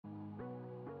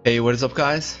Hey, what is up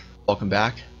guys? Welcome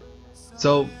back.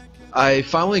 So, I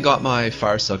finally got my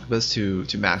Fire Succubus to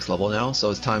max level now,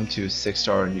 so it's time to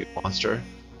 6-star a new monster.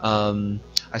 I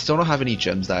still don't have any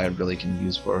gems that I really can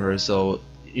use for her, so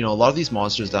a lot of these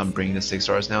monsters that I'm bringing to 6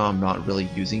 stars now I'm not really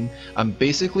using. I'm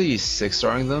basically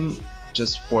 6-starring them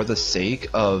just for the sake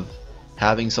of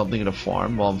having something to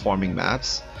farm while I'm farming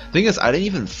maps. Thing is, I didn't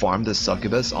even farm this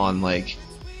Succubus on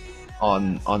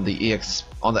on the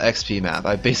XP map.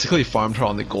 I basically farmed her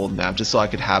on the gold map just so I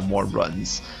could have more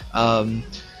runs,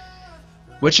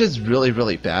 which is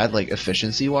really bad, like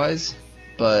efficiency wise.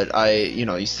 But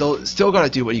you still gotta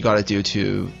do what you gotta do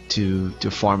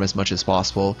to farm as much as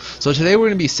possible. So today we're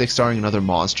gonna be 6-starring another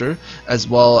monster, as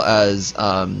well as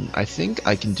I think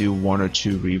I can do 1 or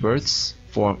 2 rebirths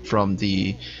from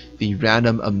the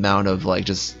random amount of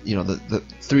the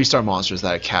 3-star monsters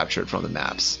that I captured from the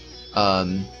maps.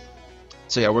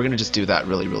 So yeah, we're gonna just do that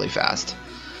really fast.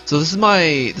 So this is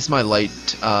my light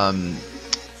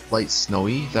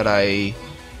SNOWEE that I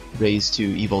raised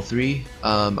to Evo 3.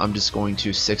 I'm just going to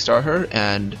 6-star her,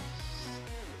 and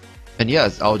yeah,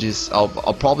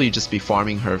 I'll probably just be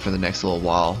farming her for the next little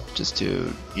while, just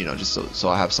to so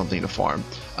I have something to farm.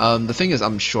 The thing is,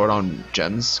 I'm short on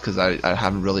gems because I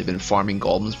haven't really been farming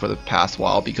golems for the past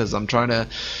while because I'm trying to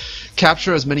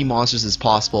capture as many monsters as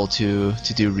possible to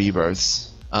do rebirths.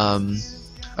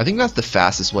 I think that's the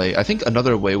fastest way. I think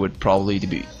another way would probably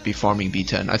be farming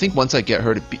B10. I think once I get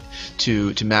her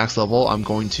to max level, I'm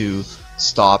going to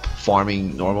stop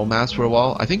farming normal maps for a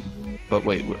while. I think, but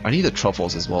wait, I need the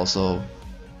truffles as well, so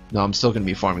no, I'm still going to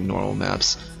be farming normal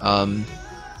maps.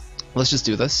 Let's just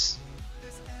do this.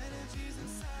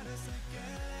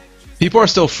 People are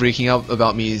still freaking out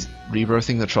about me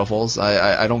rebirthing the truffles.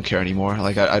 I don't care anymore.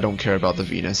 Like I don't care about the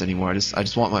Venus anymore. I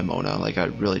just want my Mona. Like I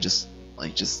really just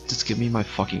give me my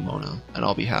fucking Mona and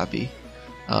I'll be happy.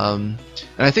 And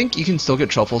I think you can still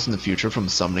get truffles in the future from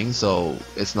summoning, so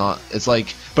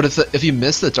but if you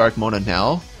miss the Dark Mona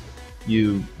now,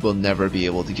 you will never be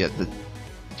able to get the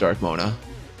Dark Mona,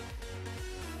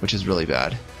 which is really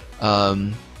bad.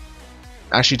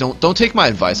 Actually, don't take my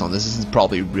advice on this. This is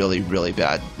probably really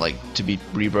bad, like to be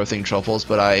rebirthing truffles,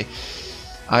 but I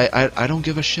don't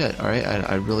give a shit. All right,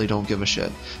 I really don't give a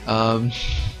shit.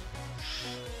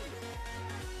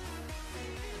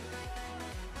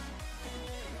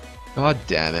 God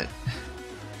damn it.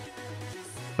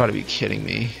 Gotta be kidding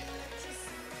me.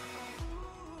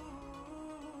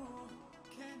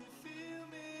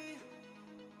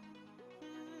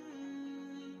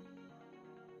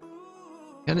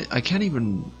 I can't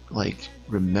even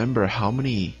remember how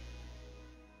much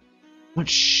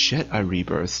shit I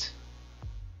rebirthed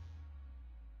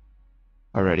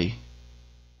already.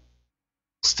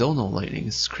 Still no lightning,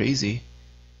 it's crazy.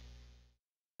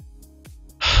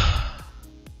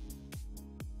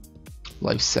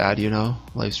 Life's sad,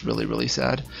 life's really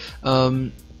sad.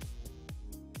 Can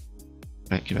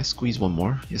I squeeze one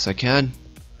more? Yes I can.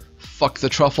 Fuck the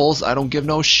truffles, I don't give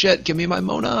no shit, give me my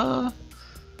Mona.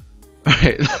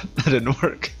 Alright, that didn't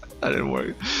work. That didn't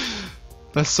work.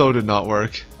 That so did not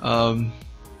work. I'm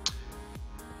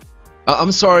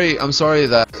sorry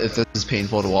that if this is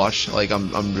painful to watch. Like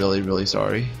I'm really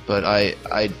sorry. But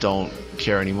I don't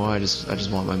care anymore. I just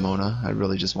want my Mona. I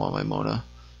really just want my Mona.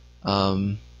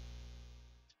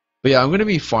 But yeah, I'm gonna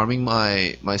be farming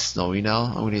my SNOWEE now.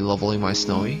 I'm gonna be leveling my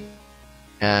SNOWEE,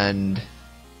 and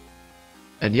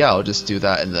yeah, I'll just do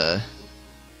that in the.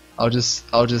 I'll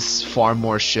just farm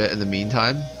more shit in the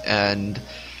meantime and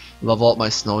level up my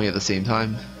SNOWEE at the same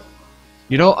time.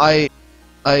 Here's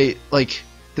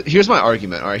my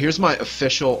argument. All right, here's my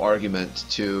official argument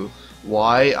to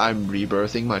why I'm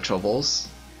rebirthing my truffles,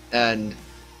 and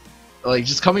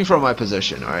just coming from my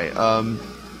position. All right,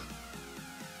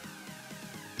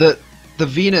 The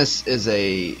Venus is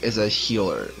a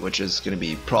healer, which is going to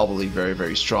be probably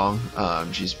very strong.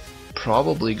 She's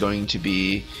probably going to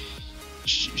be.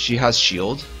 She has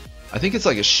shield. I think it's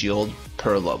like a shield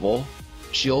per level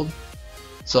shield,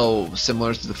 so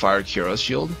similar to the Fire Kira's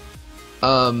shield,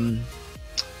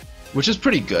 which is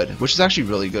pretty good. Which is actually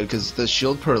really good because the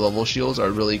shield per level shields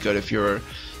are really good if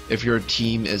your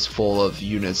team is full of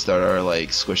units that are like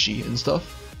squishy and stuff.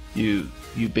 You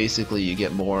basically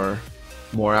get more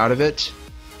out of it.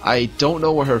 I don't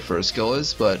know what her first skill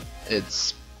is, but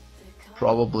it's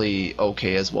probably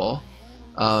okay as well.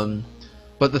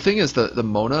 But the thing is that the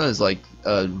Mona is like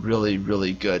a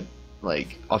really good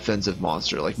offensive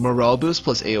monster. Like morale boost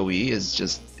plus AoE is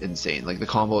just insane. Like the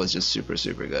combo is just super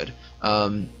good.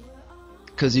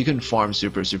 Because you can farm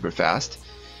super fast.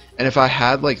 And if I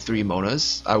had like 3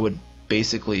 Monas, I would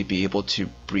basically be able to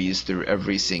breeze through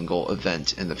every single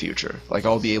event in the future. Like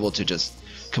I'll be able to just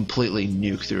completely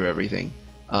nuke through everything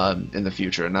in the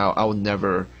future. Now I will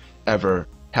never ever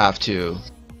have to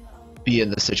be in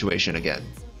this situation again.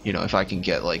 You know, if I can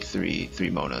get like three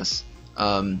Monas.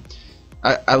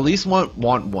 I at least want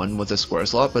one with a square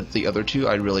slot, but the other two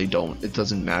I really don't. It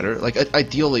doesn't matter. Like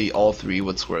ideally, all three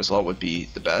with square slot would be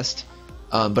the best.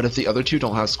 But if the other two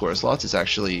don't have square slots, it's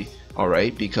actually all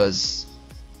right because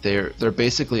they're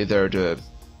basically there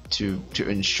to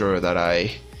ensure that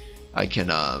I can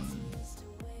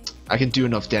do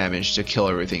enough damage to kill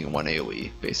everything in one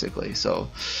AoE, basically. So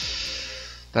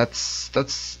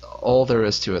that's all there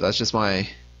is to it. That's just my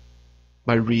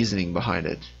reasoning behind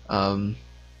it.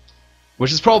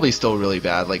 Which is probably still really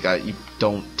bad. Like you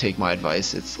don't take my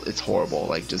advice. It's horrible.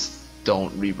 Like just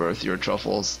don't rebirth your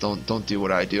truffles. Don't do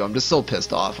what I do. I'm just so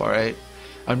pissed off. All right,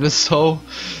 I'm just so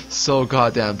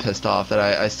goddamn pissed off that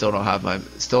I still don't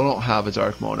have a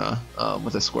dark Mona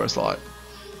with a square slot.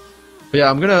 But yeah,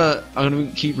 I'm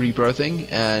gonna keep rebirthing,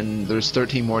 and there's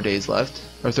 13 more days left,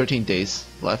 or 13 days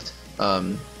left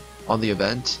on the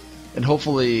event, and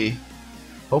hopefully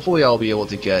I'll be able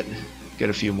to get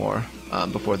a few more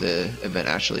before the event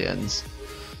actually ends.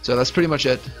 So that's pretty much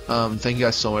it. Thank you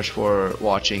guys so much for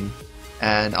watching,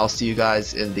 and I'll see you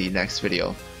guys in the next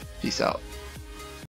video. Peace out.